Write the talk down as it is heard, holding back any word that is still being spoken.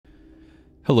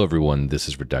Hello everyone, this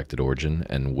is Redacted Origin,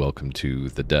 and welcome to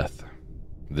The Death.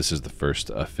 This is the first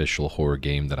official horror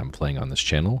game that I'm playing on this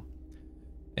channel,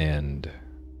 and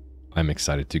I'm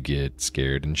excited to get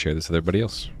scared and share this with everybody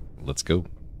else. Let's go.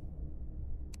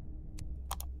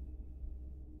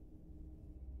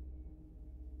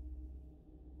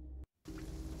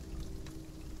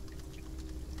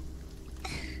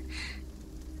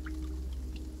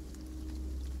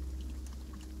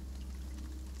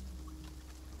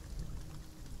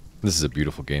 This is a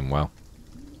beautiful game, wow.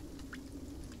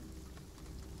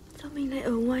 Sao mình lại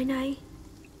ở ngoài này?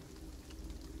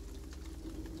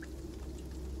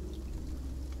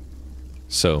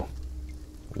 So,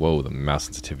 whoa, the mouse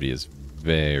sensitivity is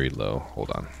very low. Hold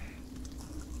on.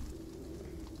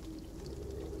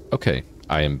 Okay,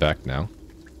 I am back now.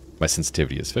 My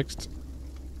sensitivity is fixed.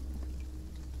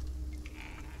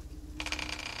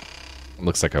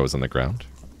 Looks like I was on the ground.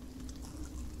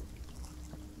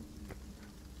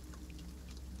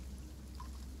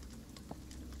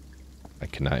 I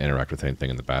cannot interact with anything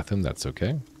in the bathroom, that's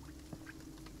okay.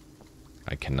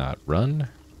 I cannot run.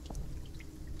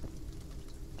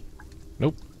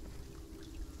 Nope.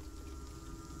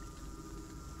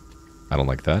 I don't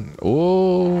like that.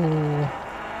 Oh!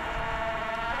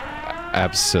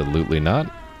 Absolutely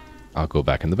not. I'll go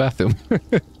back in the bathroom.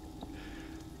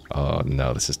 Oh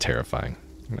no, this is terrifying.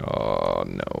 Oh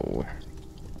no.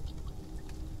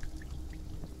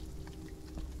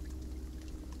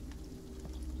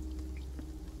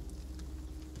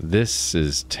 This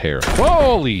is terrible.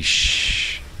 Holy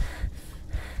sh!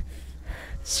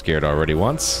 Scared already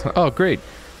once? Oh, great.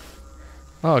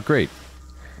 Oh, great.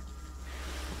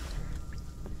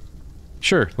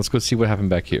 Sure, let's go see what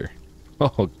happened back here.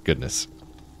 Oh, goodness.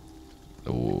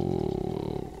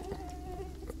 Oh.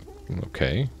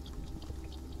 Okay.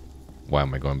 Why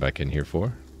am I going back in here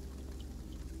for?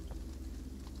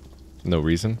 No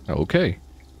reason? Okay.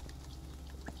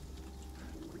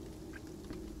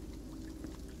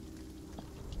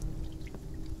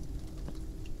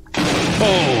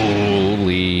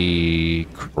 Holy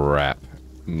crap.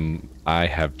 I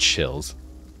have chills.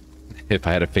 If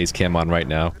I had a face cam on right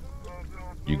now,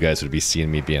 you guys would be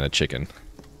seeing me being a chicken.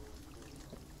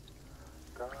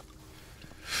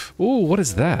 Ooh, what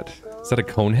is that? Is that a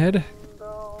cone head?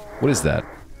 What is that?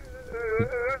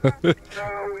 I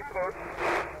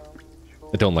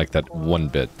don't like that one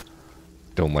bit.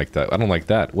 Don't like that. I don't like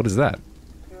that. What is that?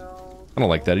 I don't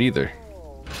like that either.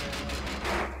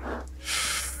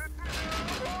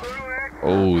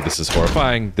 Oh, this is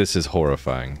horrifying. This is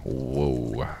horrifying.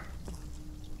 Whoa.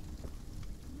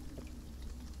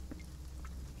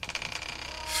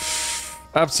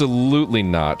 Absolutely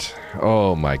not.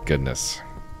 Oh my goodness.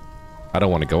 I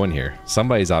don't want to go in here.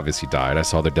 Somebody's obviously died. I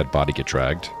saw their dead body get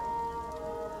dragged.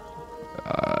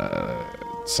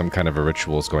 Some kind of a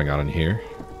ritual is going on in here.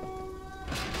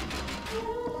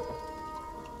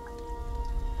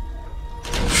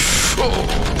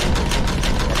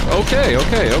 Okay.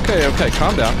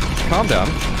 Calm down. Calm down.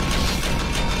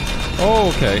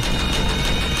 Okay.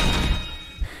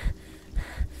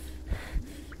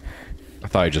 I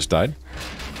thought I just died.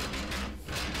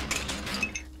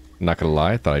 Not gonna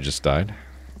lie, I thought I just died.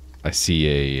 I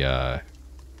see a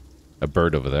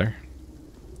bird over there.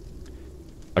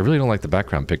 I really don't like the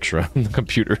background picture on the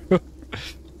computer.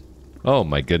 Oh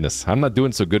my goodness. I'm not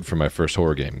doing so good for my first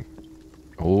horror game.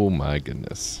 Oh my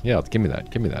goodness. Yeah, give me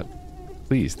that. Give me that.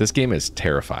 Please, this game is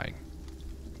terrifying.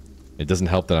 It doesn't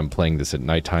help that I'm playing this at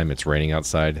nighttime. It's raining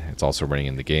outside. It's also raining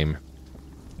in the game.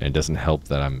 And it doesn't help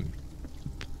that I'm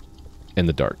in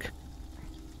the dark.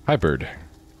 Hi, bird.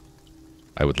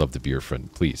 I would love to be your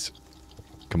friend. Please.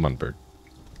 Come on, bird.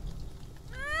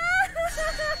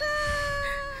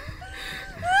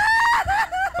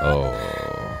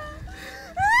 Oh.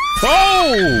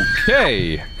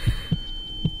 Okay!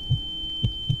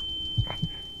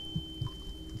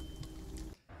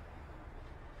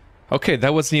 Okay,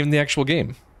 that wasn't even the actual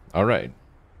game. Alright.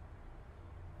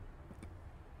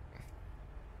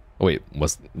 Oh wait,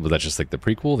 was that just like the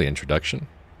prequel, the introduction?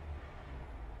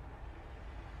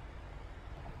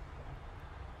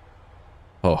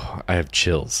 Oh, I have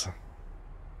chills.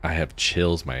 I have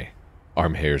chills, my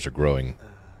arm hairs are growing.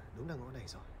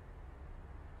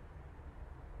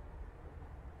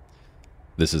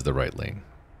 This is the right lane.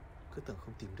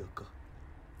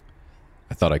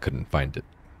 I thought I couldn't find it.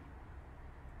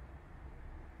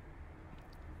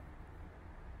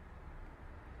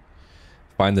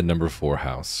 Find the number 4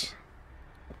 house.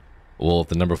 Well, if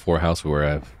the number 4 house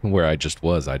where I just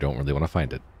was, I don't really want to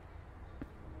find it.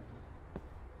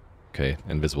 Okay,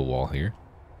 invisible wall here.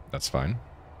 That's fine.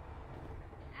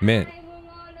 Man.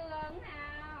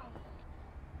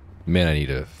 Man, I need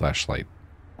a flashlight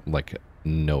like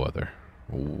no other.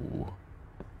 Ooh.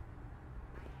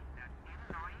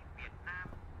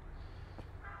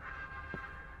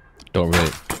 Don't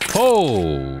really...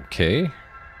 Oh, okay.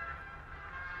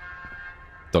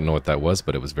 Don't know what that was,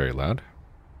 but it was very loud.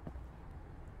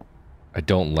 I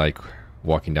don't like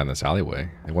walking down this alleyway.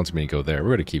 It wants me to go there. We're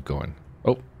going to keep going.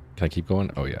 Oh, can I keep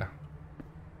going? Oh, yeah.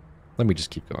 Let me just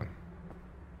keep going.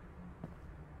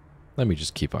 Let me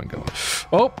just keep on going.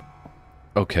 Oh!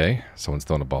 Okay, someone's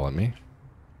throwing a ball at me.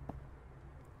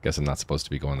 Guess I'm not supposed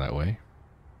to be going that way.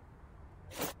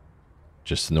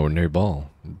 Just an ordinary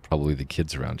ball. Probably the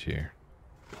kids around here.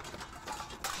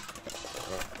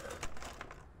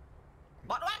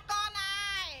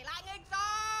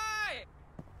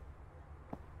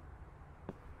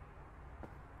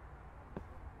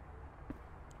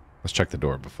 Let's check the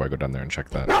door before I go down there and check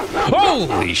that.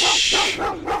 Holy sh!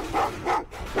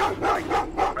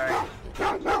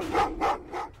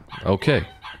 Okay.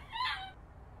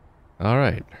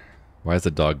 Alright. Why is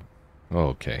the dog... Oh,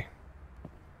 okay.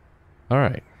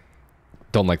 Alright.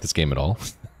 Don't like this game at all.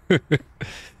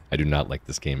 I do not like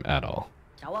this game at all.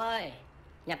 Cháu ơi,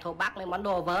 nhặt hộ bác lấy món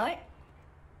đồ với.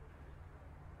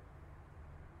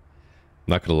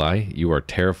 Not gonna lie, you are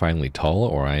terrifyingly tall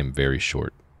or I am very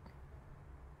short.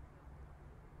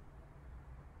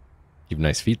 You have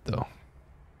nice feet, though.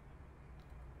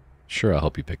 Sure, I'll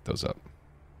help you pick those up.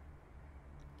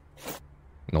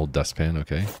 An old dustpan,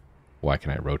 okay. Why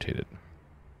can I rotate it?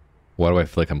 Why do I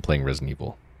feel like I'm playing Resident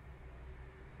Evil?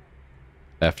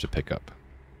 F to pick up.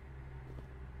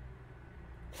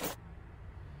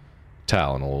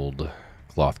 Towel, an old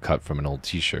cloth cut from an old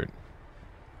t-shirt.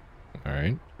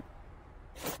 Alright.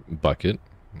 Bucket.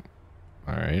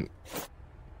 Alright.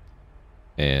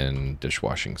 And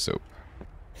dishwashing soap.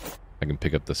 I can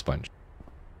pick up the sponge.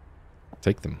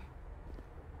 Take them.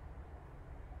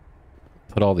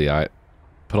 Put all the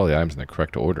items in the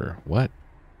correct order. What?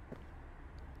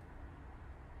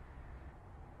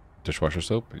 Dishwasher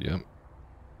soap? Yep.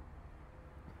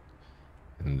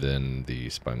 And then the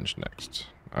sponge next.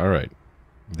 Alright.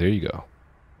 There you go.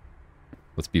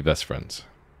 Let's be best friends.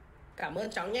 Cảm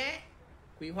ơn cháu nhé.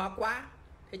 Quý hóa quá.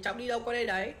 Thế cháu đi đâu qua đây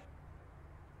đấy?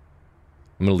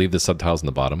 I'm going to leave the subtitles in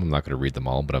the bottom. I'm not going to read them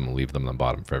all, but I'm going to leave them on the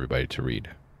bottom for everybody to read.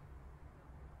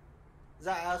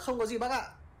 Dạ không có gì bác ạ.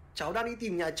 Cháu đang đi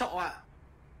tìm nhà trọ ạ.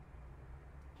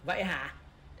 Vậy hả?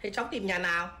 Thế cháu tìm nhà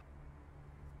nào?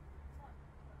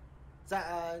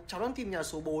 Dạ cháu đang tìm nhà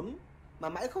số 4 mà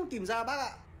mãi không tìm ra bác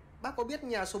ạ. Bác có biết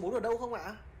nhà số 4 ở đâu không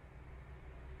ạ?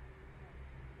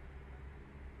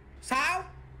 Sao?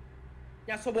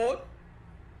 Nhà số 4?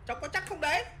 Cháu có chắc không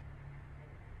đấy?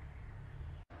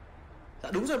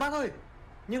 Dạ đúng rồi bác ơi.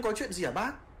 Nhưng có chuyện gì hả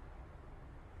bác?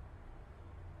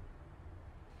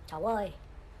 Cháu ơi,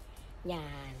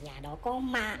 nhà đó có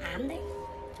ma ám đấy.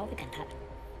 Cháu phải cẩn thận.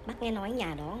 Bác nghe nói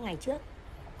nhà đó ngày trước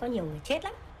có nhiều người chết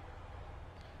lắm.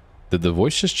 Did the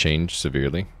voice just change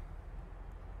severely?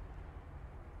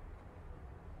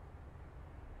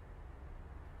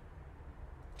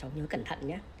 Cháu nhớ cẩn thận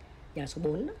nhé. Nhà số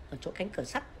 4 ở chỗ cánh cửa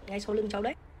sắt ngay sau lưng cháu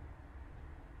đấy.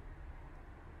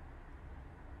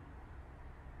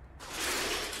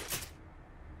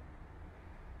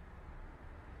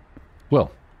 Well,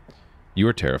 you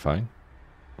are terrifying.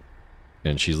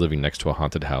 And she's living next to a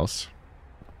haunted house.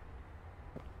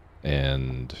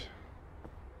 And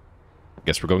I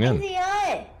guess we're going in. Gì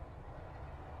ơi?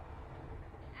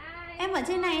 Em ở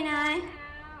trên này này.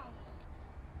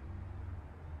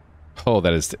 Oh,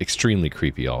 that is extremely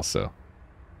creepy also.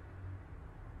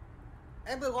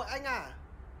 Em vừa gọi anh à?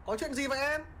 Có chuyện gì vậy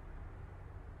em?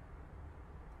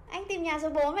 Anh tìm nhà số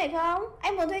 4 phải không?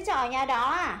 Anh muốn thuê trọ ở nhà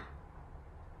đó à?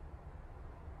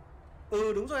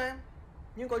 Ừ đúng rồi em.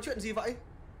 Nhưng có chuyện gì vậy?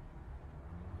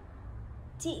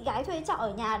 Chị gái thuê trọ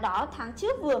ở nhà đó tháng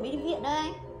trước vừa mới đi viện đây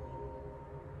anh.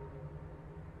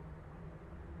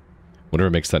 Whenever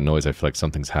it makes that noise, I feel like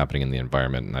something's happening in the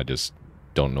environment and I just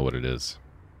don't know what it is.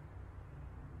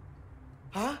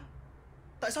 Hả?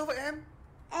 Tại sao vậy em?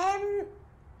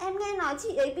 Em nghe nói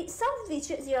chị ấy bị sốc vì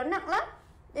chuyện gì đó nặng lắm.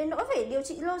 Đến nỗi phải điều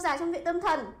trị lâu dài trong viện tâm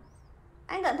thần.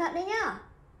 Anh cẩn thận đấy nhá.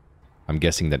 I'm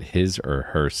guessing that his or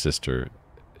her sister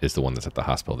is the one that's at the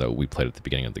hospital that we played at the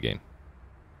beginning of the game.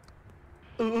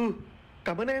 Ừ,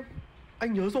 cảm ơn em.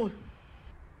 Anh nhớ rồi.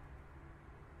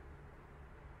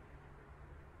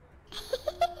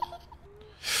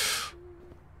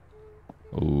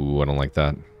 Ooh, I don't like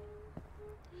that.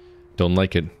 Don't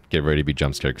like it. Get ready to be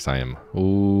jump scared because I am.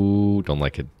 Ooh, don't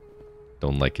like it.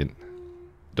 Don't like it.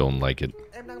 Don't like it.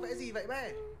 Em đang vẽ gì vậy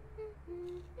bé?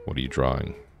 What are you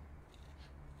drawing?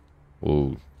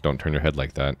 Ooh, don't turn your head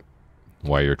like that.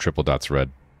 Why are your triple dots red?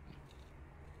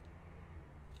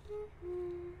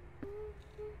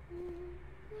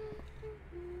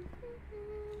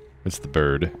 It's the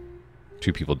bird.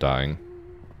 2 people dying.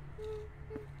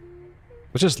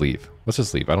 Let's just leave. Let's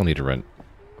just leave. I don't need to rent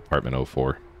apartment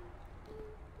 04.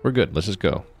 We're good. Let's just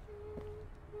go.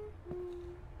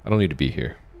 I don't need to be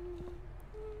here.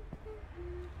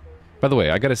 By the way,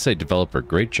 I gotta say, developer,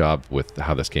 great job with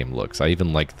how this game looks. I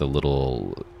even like the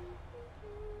little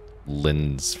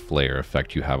lens flare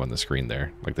effect you have on the screen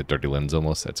there. Like the dirty lens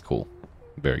almost. That's cool.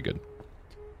 Very good.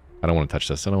 I don't want to touch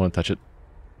this. I don't want to touch it.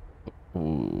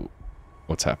 Ooh.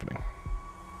 What's happening?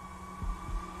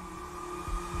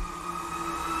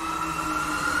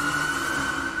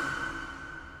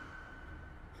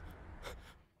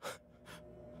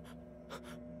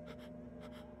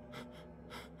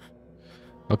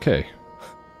 Okay.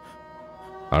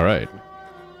 Alright.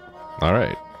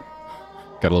 Alright.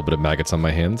 Got a little bit of maggots on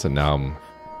my hands, and now I'm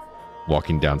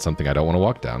walking down something I don't want to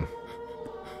walk down.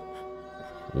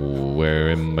 Where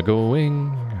am I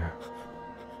going?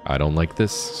 I don't like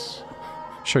this.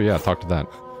 Sure, yeah, talk to that.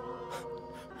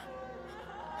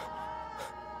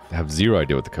 I have zero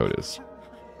idea what the code is.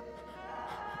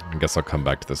 I guess I'll come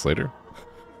back to this later.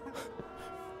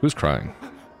 Who's crying?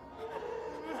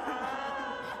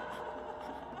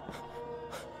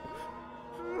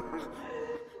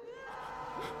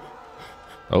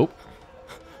 Oh.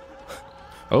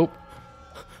 Oh.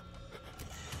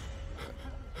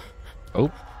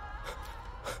 Oh.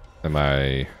 I'm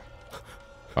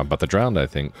about to drown, I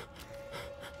think.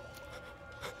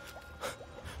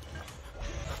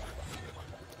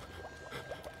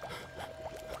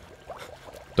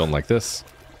 Don't like this.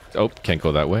 Oh, can't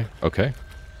go that way. Okay.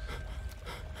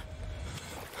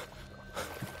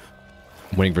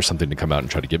 I'm waiting for something to come out and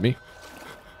try to get me.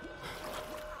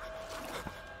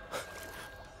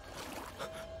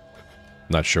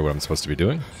 Not sure what I'm supposed to be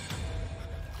doing.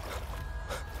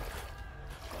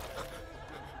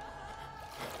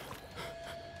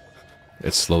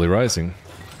 It's slowly rising.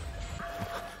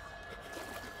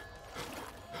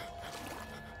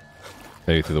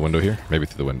 Maybe through the window here? Maybe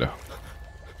through the window.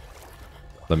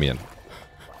 Let me in.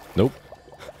 Nope.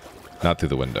 Not through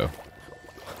the window.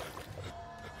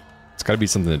 It's gotta be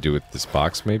something to do with this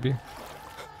box, maybe?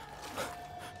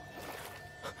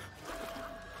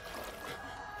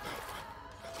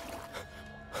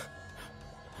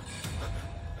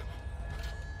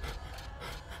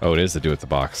 Oh, it is to do with the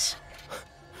box.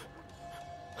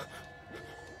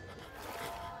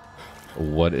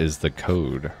 What is the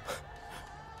code?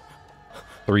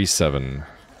 37.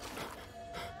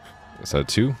 Is that a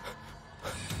 2?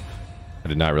 I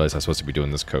did not realize I was supposed to be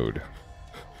doing this code.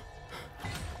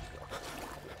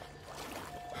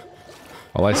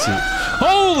 All I see...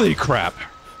 Holy crap!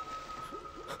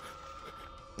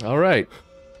 Alright.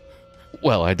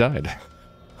 Well, I died.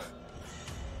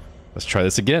 Let's try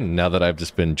this again, now that I've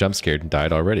just been jump scared and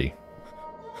died already.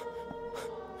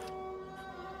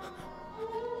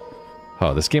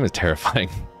 Oh, this game is terrifying.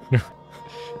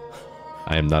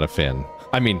 I am not a fan.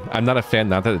 I mean, I'm not a fan,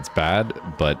 not that it's bad,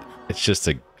 but it's just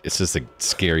a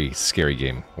scary, scary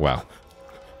game. Wow.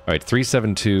 Alright,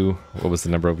 372. What was the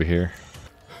number over here?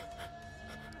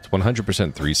 It's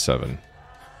 100% 37.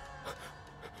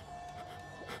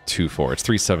 24. It's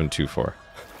 3724.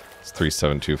 It's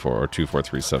 3724 or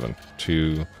 2437.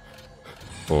 2,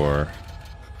 4,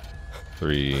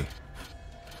 3,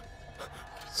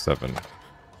 7.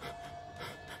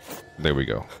 There we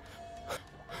go.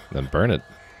 Then burn it.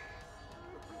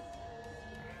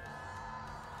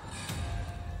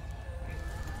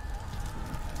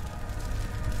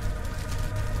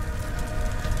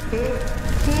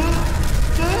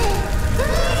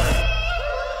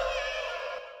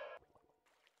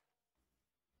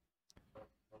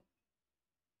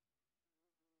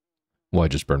 Well, I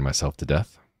just burned myself to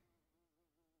death.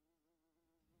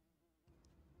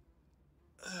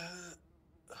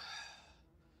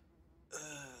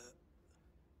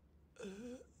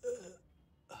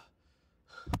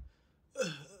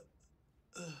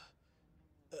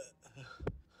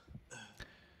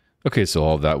 Okay, so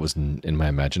all of that was in my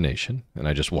imagination, and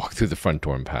I just walked through the front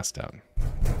door and passed out.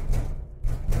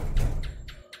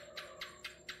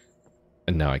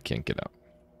 And now I can't get out.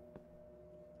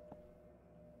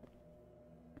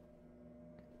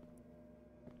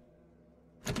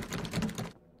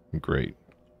 Great.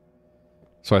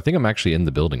 So I think I'm actually in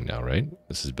the building now, right?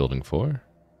 This is building 4?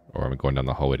 Or am I going down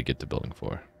the hallway to get to building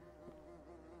 4?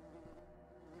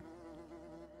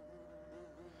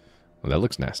 Well, that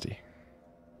looks nasty.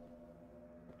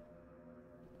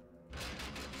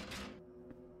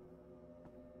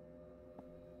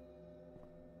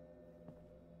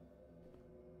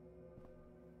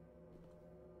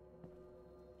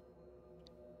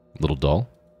 Little doll.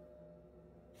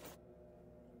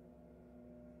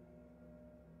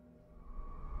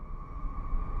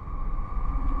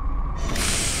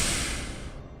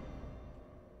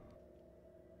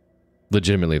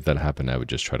 Legitimately, if that happened, I would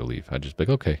just try to leave. I'd just be like,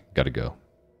 okay, gotta go.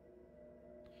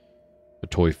 A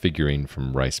toy figurine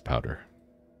from rice powder.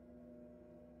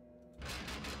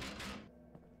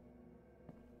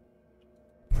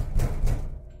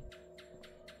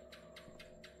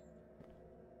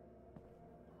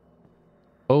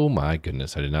 Oh my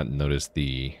goodness, I did not notice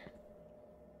the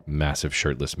massive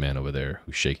shirtless man over there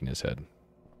who's shaking his head.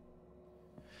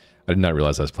 I did not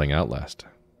realize I was playing Outlast.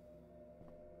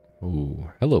 Ooh,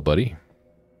 hello, buddy.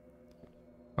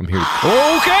 I'm here to...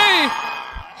 Okay!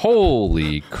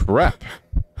 Holy crap.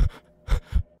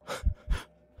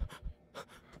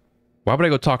 Why would I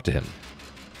go talk to him?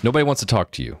 Nobody wants to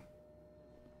talk to you.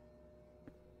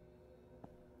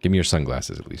 Give me your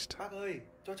sunglasses at least. Bác ơi,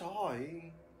 cho cháu hỏi.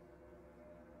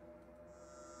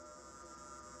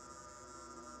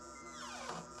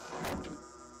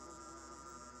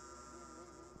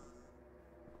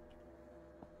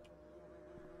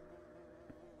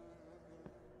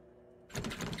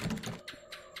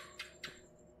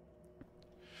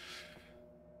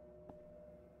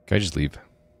 Can I just leave?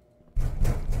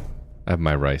 I have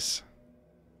my rice.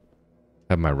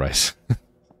 I have my rice.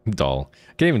 Doll.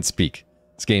 I can't even speak.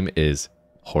 This game is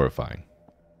horrifying.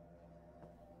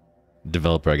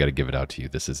 Developer, I gotta give it out to you.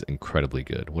 This is incredibly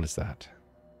good. What is that?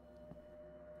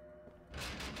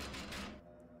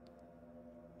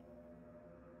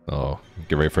 Oh,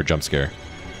 get ready for a jump scare.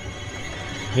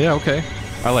 Yeah, okay.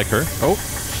 I like her. Oh,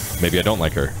 maybe I don't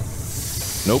like her.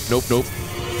 Nope, nope, nope.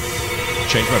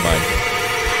 Change my mind.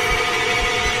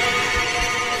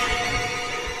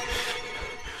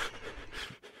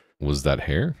 Was that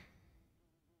hair?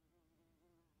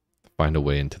 Find a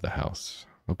way into the house.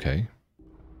 Okay.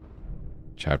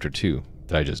 Chapter 2.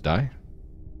 Did I just die?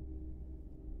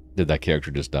 Did that character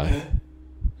just die?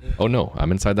 Oh no,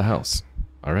 I'm inside the house.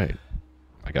 Alright.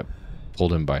 I got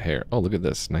pulled in by hair. Oh, look at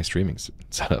this. Nice streaming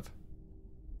setup.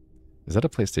 Is that a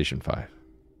PlayStation 5?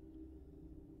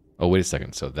 Oh, wait a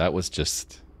second. So that was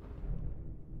just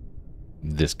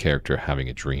this character having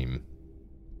a dream.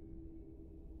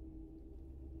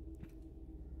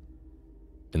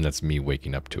 And that's me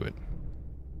waking up to it.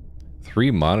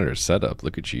 3 monitors set up.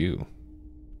 Look at you.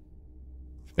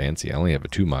 Fancy. I only have a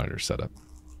 2 monitor setup.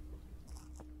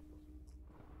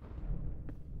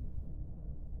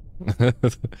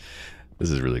 This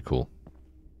is really cool.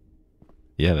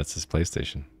 Yeah, that's his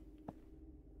PlayStation.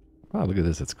 Wow, look at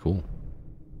this. That's cool.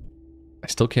 I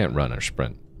still can't run or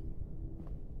sprint.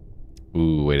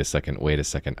 Ooh, wait a second. Wait a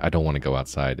second. I don't want to go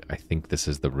outside. I think this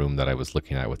is the room that I was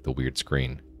looking at with the weird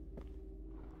screen.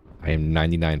 I am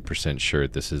 99% sure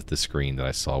this is the screen that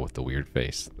I saw with the weird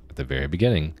face at the very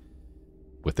beginning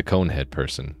with the cone head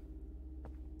person.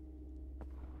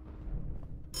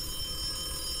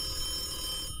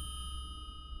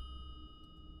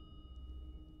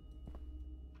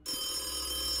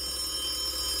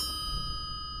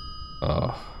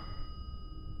 Oh.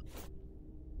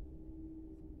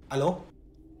 Alo?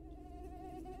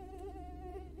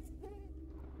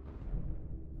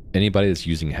 Anybody that's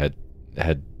using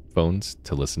headphones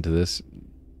to listen to this,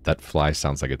 that fly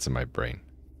sounds like it's in my brain.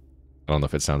 I don't know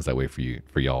if it sounds that way for you,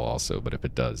 for y'all also, but if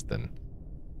it does, then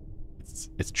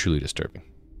it's truly disturbing.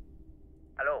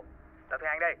 Alo, tao thấy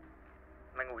anh đây.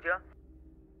 Mày ngủ chưa?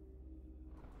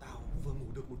 Tao vừa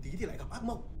ngủ được một tí thì lại gặp ác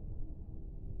mộng.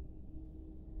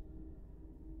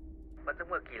 Vẫn giấc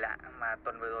mơ kỳ lạ mà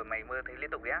tuần vừa rồi mày mơ thấy liên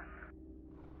tục đấy á.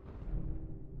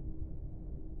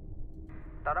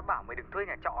 Tao đã bảo mày đừng thuê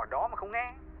nhà trọ ở đó mà không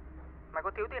nghe. Mày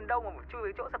có thiếu tiền đâu mà chui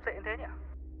với chỗ sập sệ như thế nhỉ?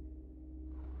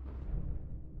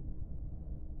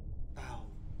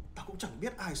 Tao cũng chẳng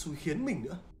biết ai xui khiến mình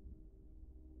nữa.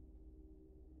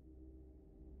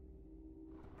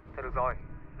 Thôi được rồi,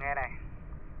 nghe này.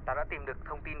 Tao đã tìm được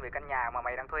thông tin về căn nhà mà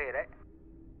mày đang thuê rồi đấy.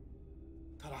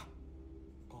 Thật à?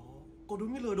 Có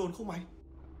đúng như lời đồn không mày?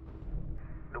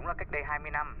 Đúng là cách đây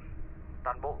 20 năm,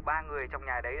 toàn bộ 3 người trong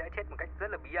nhà đấy đã chết một cách rất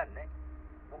là bí ẩn đấy.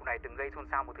 Vụ này từng gây xôn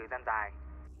xao một thời gian dài.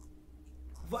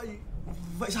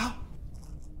 Vậy sao?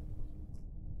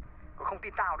 Có không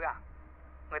tin tao nữa à?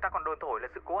 Người ta còn đồn thổi là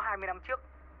sự cố 20 năm trước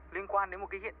liên quan đến một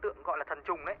cái hiện tượng gọi là thần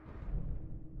trùng đấy.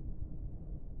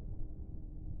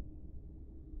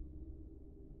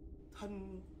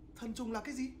 Thần trùng là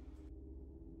cái gì?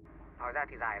 Nói ra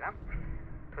thì dài lắm.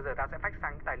 Thôi giờ tao sẽ fax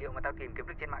sang cái tài liệu mà tao tìm kiếm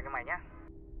được trên mạng cho mày nhá.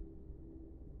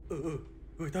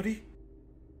 Gửi tao đi.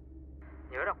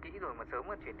 Nhớ đọc kỹ rồi mà sớm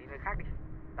mà chuyển đi nơi khác đi.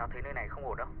 Tao thấy nơi này không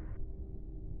ổn đâu.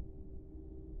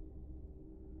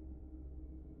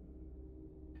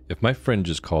 If my friend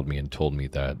just called me and told me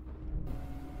that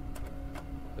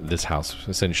this house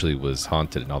essentially was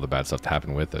haunted and all the bad stuff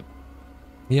happened with it,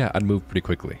 yeah, I'd move pretty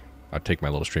quickly. I'd take my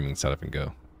little streaming setup and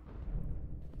go.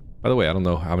 By the way, I don't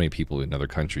know how many people in other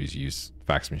countries use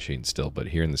fax machines still, but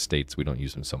here in the States, we don't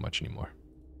use them so much anymore.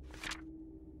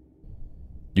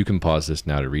 You can pause this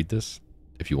now to read this,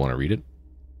 if you want to read it.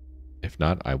 If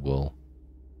not, I will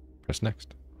press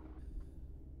next.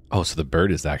 Oh, so the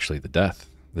bird is actually the death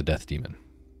demon.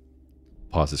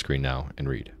 Pause the screen now and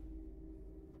read.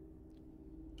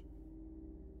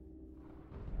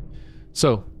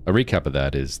 So, a recap of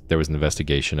that is there was an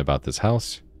investigation about this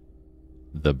house.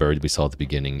 The bird we saw at the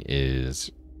beginning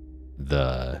is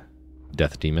the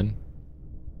death demon.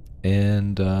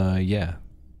 And, yeah.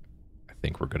 I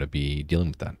think we're going to be dealing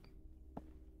with that.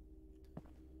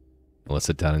 Let's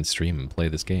sit down and stream and play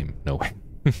this game. No way.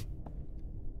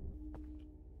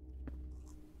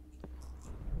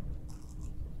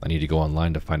 I need to go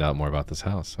online to find out more about this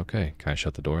house. Okay, can I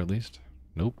shut the door at least?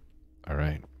 Nope.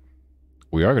 Alright.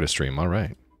 We are going to stream,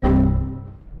 alright.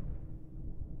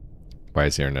 Why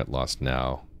is the internet lost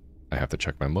now? I have to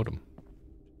check my modem.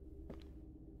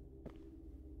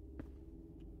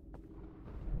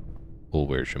 Well,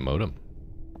 where's your modem?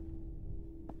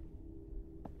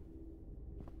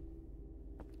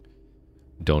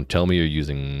 Don't tell me you're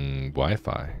using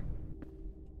Wi-Fi.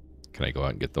 Can I go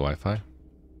out and get the Wi-Fi?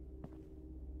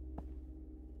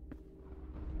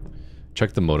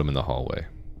 Check the modem in the hallway.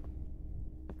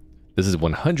 This is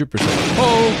 100%.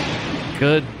 Oh,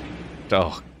 good.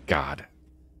 Oh, God.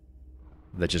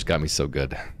 That just got me so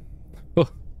good. Oh,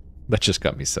 that just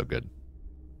got me so good.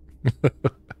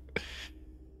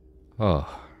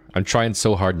 Oh, I'm trying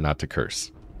so hard not to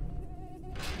curse.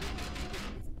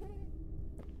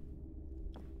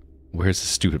 Where's the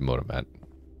stupid modem at?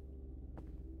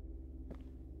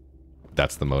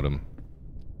 That's the modem.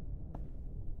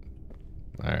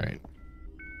 Alright.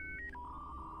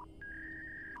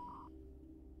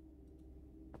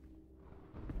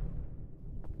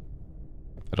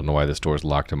 I don't know why this door is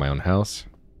locked in my own house,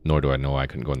 nor do I know why I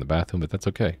couldn't go in the bathroom, but that's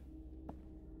okay.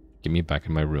 Get me back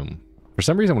in my room. For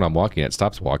some reason when I'm walking, it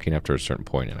stops walking after a certain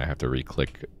point, and I have to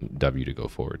re-click W to go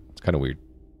forward. It's kind of weird.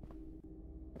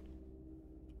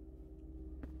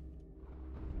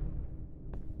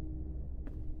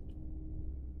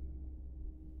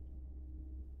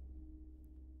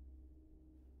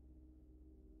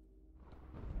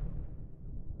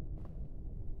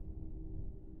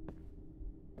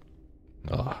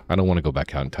 Oh, I don't want to go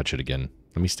back out and touch it again.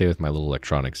 Let me stay with my little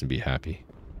electronics and be happy.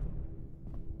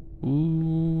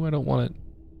 Ooh, I don't want it.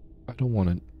 I don't want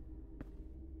it.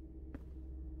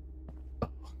 Oh,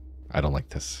 I don't like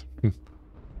this.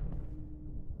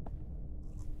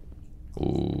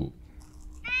 Ooh.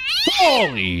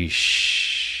 Holy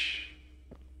Shiitake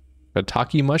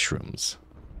mushrooms.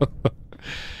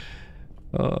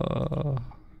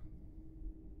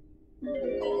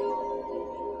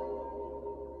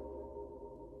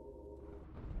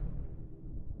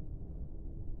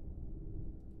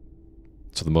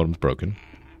 So the modem's broken.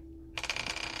 I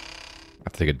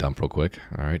have to take a dump real quick.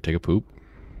 Alright, take a poop.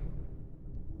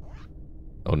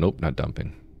 Oh, nope, not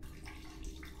dumping.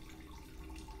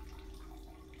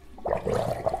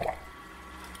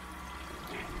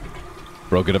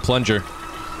 Bro, get a plunger.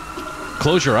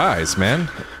 Close your eyes, man.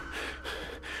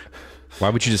 Why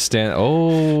would you just stand...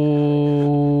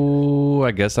 Oh, I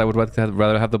guess I would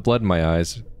rather have the blood in my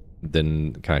eyes.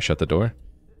 Then, can I shut the door?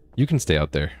 You can stay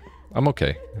out there. I'm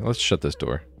okay. Let's shut this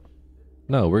door.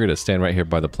 No, we're gonna stand right here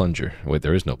by the plunger. Wait,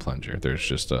 there is no plunger. There's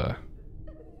just a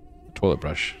toilet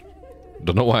brush.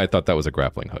 Don't know why I thought that was a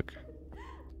grappling hook.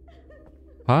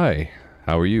 Hi,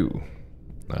 how are you?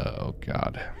 Oh,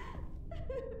 God.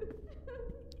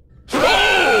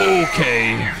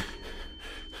 Okay.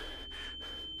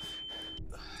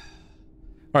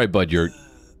 Alright, bud, you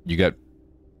got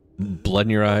blood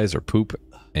in your eyes or poop,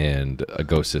 and a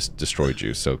ghost has destroyed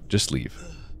you, so just leave.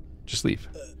 Just leave.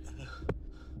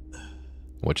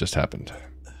 What just happened?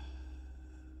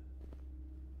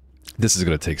 This is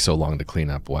going to take so long to clean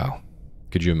up. Wow.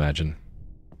 Could you imagine?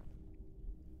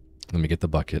 Let me get the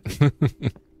bucket. I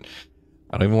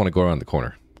don't even want to go around the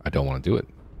corner. I don't want to do it.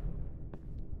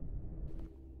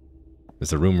 Is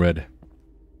the room red?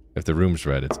 If the room's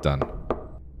red, it's done.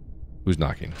 Who's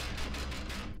knocking?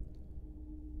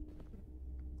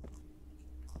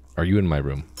 Are you in my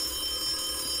room?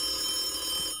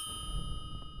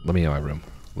 Let me in my room.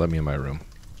 Let me in my room.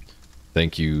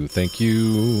 Thank you. Thank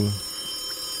you.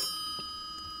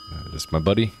 Is this my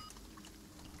buddy?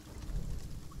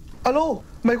 Alo,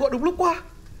 mày gọi đúng lúc quá.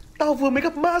 Tao vừa mới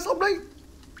gặp ma xong đây.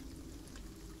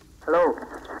 Alo,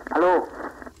 alo.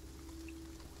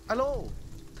 Alo,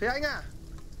 thế anh à?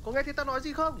 Có nghe thấy tao nói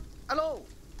gì không? Alo.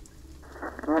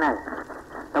 Nghe này,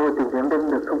 tao vừa tìm kiếm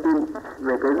thêm được thông tin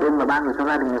về cái đêm mà ba người trong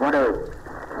gia đình này qua đời.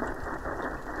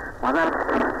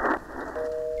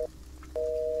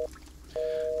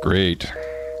 Great.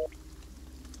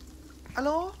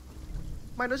 Alo?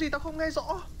 Mày nói gì tao không nghe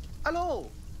rõ. Alo?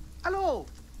 Alo?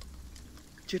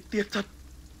 Chết tiệt thật.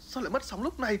 Sao lại mất sóng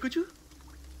lúc này cơ chứ?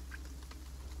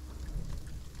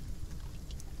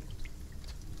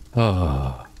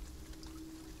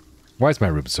 Why is my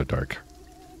room so dark?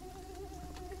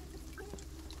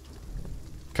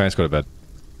 Can I just go to bed?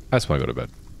 I just want to go to bed.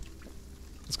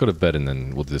 Let's go to bed and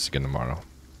then we'll do this again tomorrow.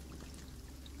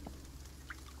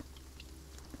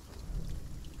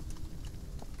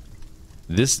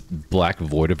 This black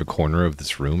void of a corner of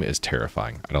this room is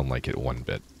terrifying. I don't like it one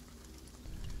bit.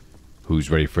 Who's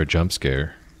ready for a jump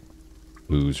scare?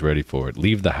 Who's ready for it?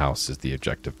 Leave the house is the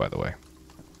objective, by the way.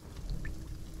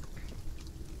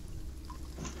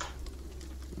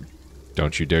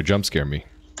 Don't you dare jump scare me.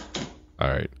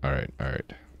 Alright, alright,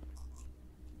 alright.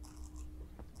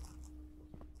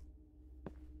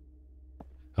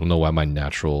 I don't know why my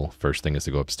natural first thing is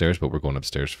to go upstairs, but we're going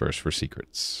upstairs first for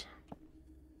secrets.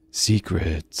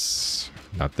 Secrets.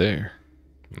 Not there.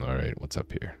 Alright, what's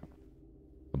up here?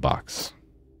 A box.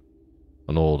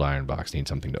 An old iron box. Need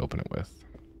something to open it with.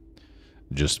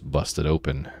 Just bust it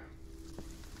open.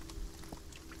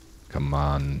 Come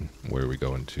on. Where are we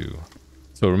going to?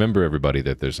 So remember, everybody,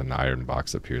 that there's an iron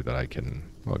box up here that I can...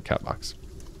 Well, a cat box.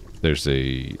 There's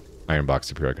a iron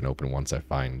box up here I can open once I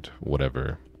find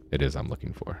whatever it is I'm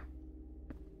looking for.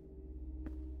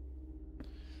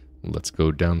 Let's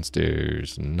go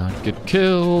downstairs and not get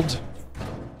killed.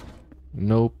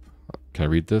 Nope. Can I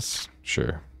read this?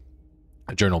 Sure.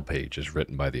 A journal page is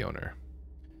written by the owner.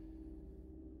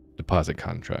 Deposit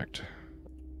contract.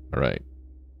 Alright.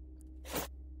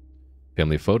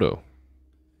 Family photo.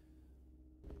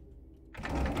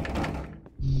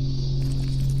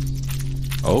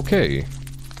 Okay.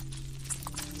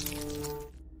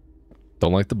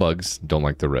 Don't like the bugs. Don't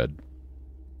like the red.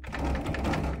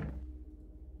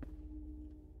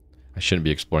 I shouldn't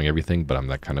be exploring everything, but I'm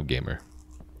that kind of gamer.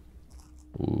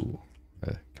 Ooh.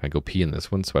 Can I go pee in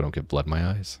this one so I don't get blood in my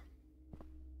eyes?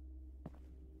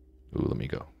 Ooh, let me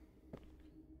go.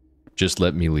 Just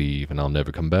let me leave and I'll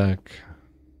never come back.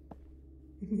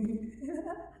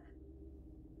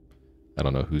 I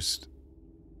don't know who's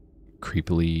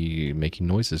creepily making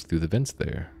noises through the vents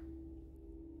there.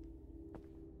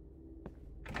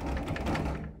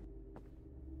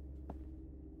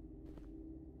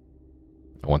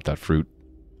 I want that fruit.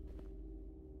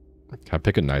 Can I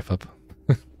pick a knife up?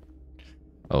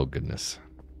 Oh, goodness.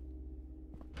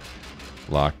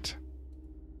 Locked.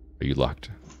 Are you locked?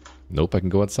 Nope, I can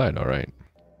go outside. All right. Am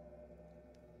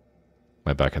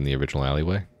I back in the original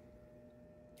alleyway?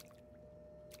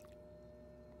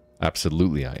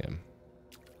 Absolutely I am.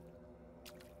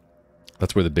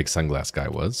 That's where the big sunglass guy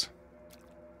was.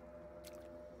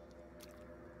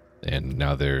 And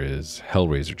now there is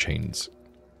Hellraiser chains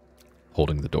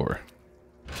holding the door.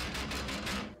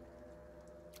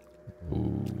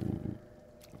 Ooh.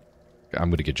 I'm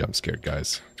gonna get jump scared,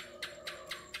 guys.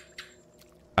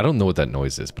 I don't know what that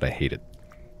noise is, but I hate it.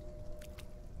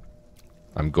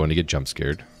 I'm going to get jump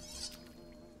scared.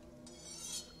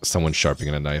 Someone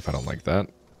sharpening a knife, I don't like that.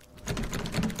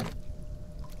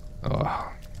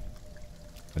 Oh.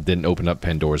 I didn't open up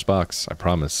Pandora's box, I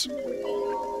promise.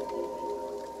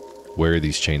 Where are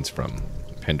these chains from?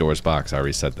 Pandora's box, I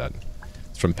already said that.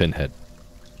 It's from Pinhead.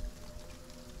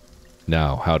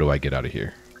 Now, how do I get out of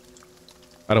here?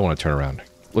 I don't want to turn around.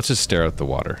 Let's just stare at the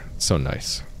water. It's so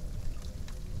nice.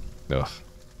 Ugh.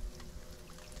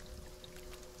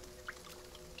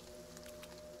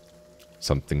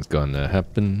 Something's gonna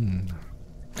happen.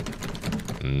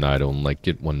 And I don't like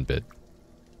it one bit.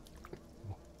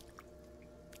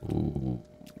 Ooh.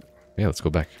 Yeah, let's go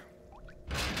back.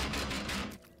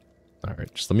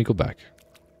 Alright, just let me go back.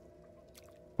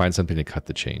 Find something to cut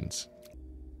the chains.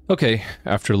 Okay,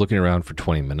 after looking around for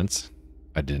 20 minutes,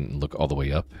 I didn't look all the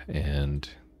way up, and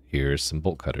here's some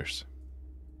bolt cutters.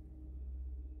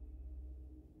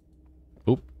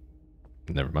 Oop.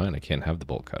 Never mind, I can't have the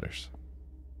bolt cutters.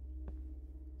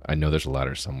 I know there's a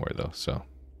ladder somewhere, though, so...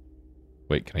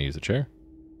 Wait, can I use the chair?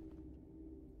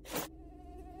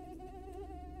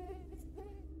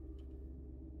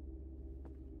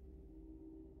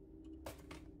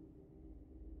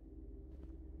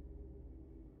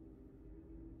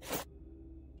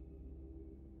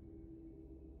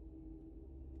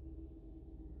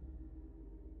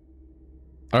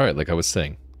 Alright, like I was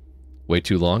saying. Way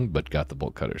too long, but got the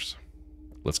bolt cutters.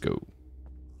 Let's go.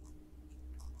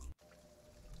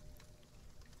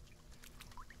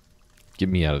 Get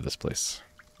me out of this place.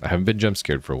 I haven't been jump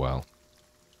scared for a while.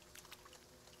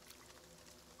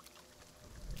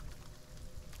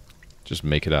 Just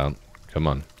make it out. Come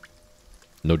on.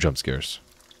 No jump scares.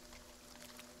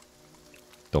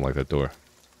 Don't like that door.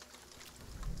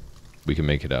 We can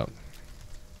make it out.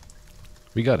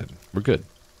 We got it. We're good.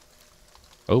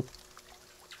 Oh.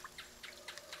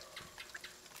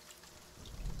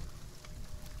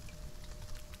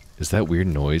 Is that weird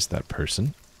noise that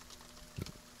person?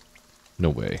 No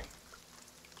way.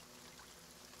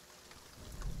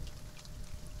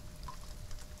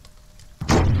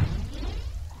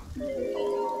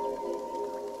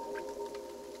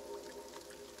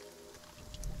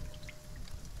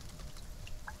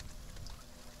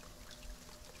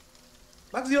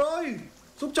 Bác gì ơi,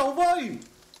 giúp cháu với.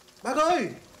 Bác ơi,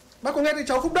 bác có nghe thấy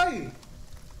cháu không đây?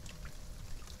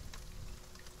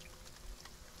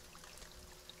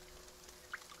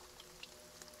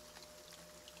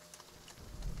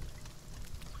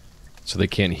 So they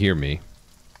can't hear me.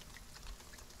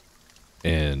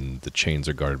 And the chains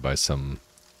are guarded by some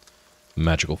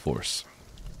magical force.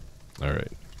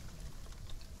 Alright.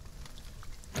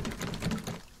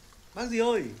 Bác gì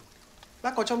ơi,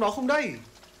 bác có trong đó không đây?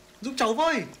 Giúp cháu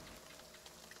với.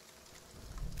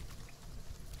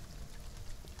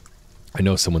 I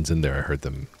know someone's in there. I heard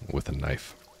them with a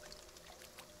knife.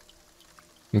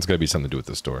 It's gotta be something to do with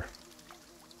this door.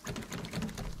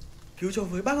 Cứu cháu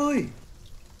với bác ơi.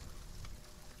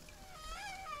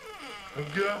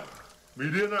 Thằng kia, mày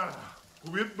điên à?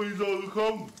 Có biết bây giờ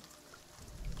không?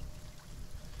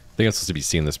 I think I'm supposed to be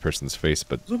seeing this person's face,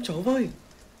 but Giúp cháu với.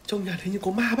 Trong nhà thế như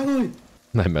có ma bác ơi.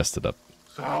 I messed it up.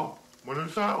 Sao? Mày nói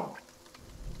sao?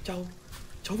 Cháu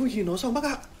vừa nhìn nó xong bác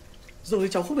ạ. Giờ thì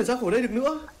cháu không thể ra khỏi đây được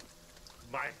nữa.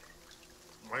 Mày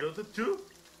nói thật chứ?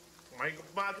 Mày gặp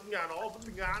ma trong nhà nó vẫn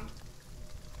bình an.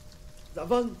 Dạ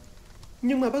vâng.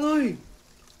 Nhưng mà bác ơi.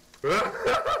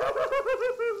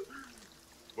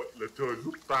 Vậy là trời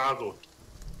giúp ta rồi.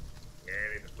 Nghe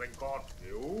này thằng danh con,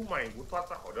 nếu mày muốn thoát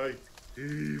ra khỏi đây thì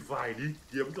phải đi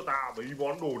kiếm cho ta mấy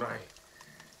món đồ này.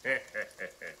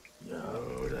 Nhớ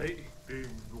đấy, tìm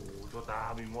đủ cho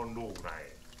ta mấy món đồ này,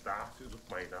 ta sẽ giúp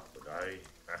mày ra khỏi đây.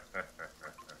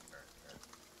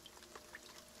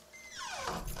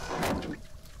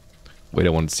 Wait, I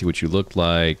want to see what you look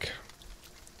like.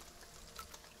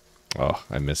 Oh,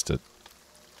 I missed it.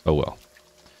 Oh well.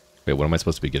 Wait, what am I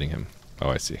supposed to be getting him? Oh,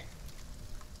 I see.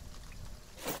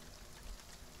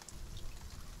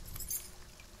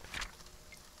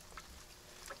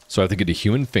 So I have to get a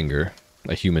human finger,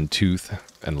 a human tooth,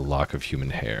 and a lock of human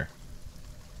hair.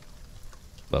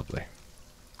 Lovely.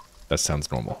 That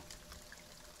sounds normal.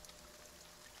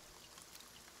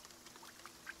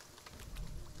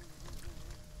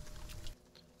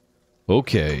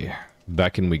 Okay,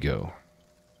 back in we go.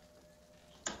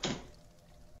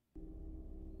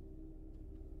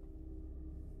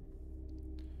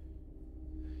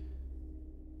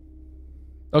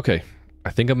 Okay, I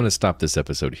think I'm going to stop this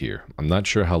episode here. I'm not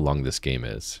sure how long this game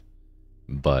is,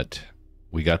 but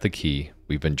we got the key.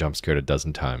 We've been jump scared a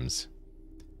dozen times,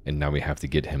 and now we have to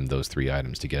get him those 3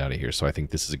 items to get out of here. So I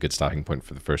think this is a good stopping point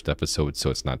for the first episode, so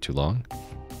it's not too long.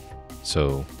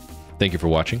 So thank you for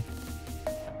watching.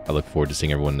 I look forward to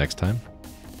seeing everyone next time.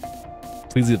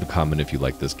 Please leave a comment if you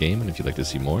like this game and if you'd like to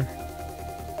see more.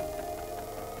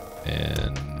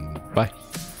 And bye.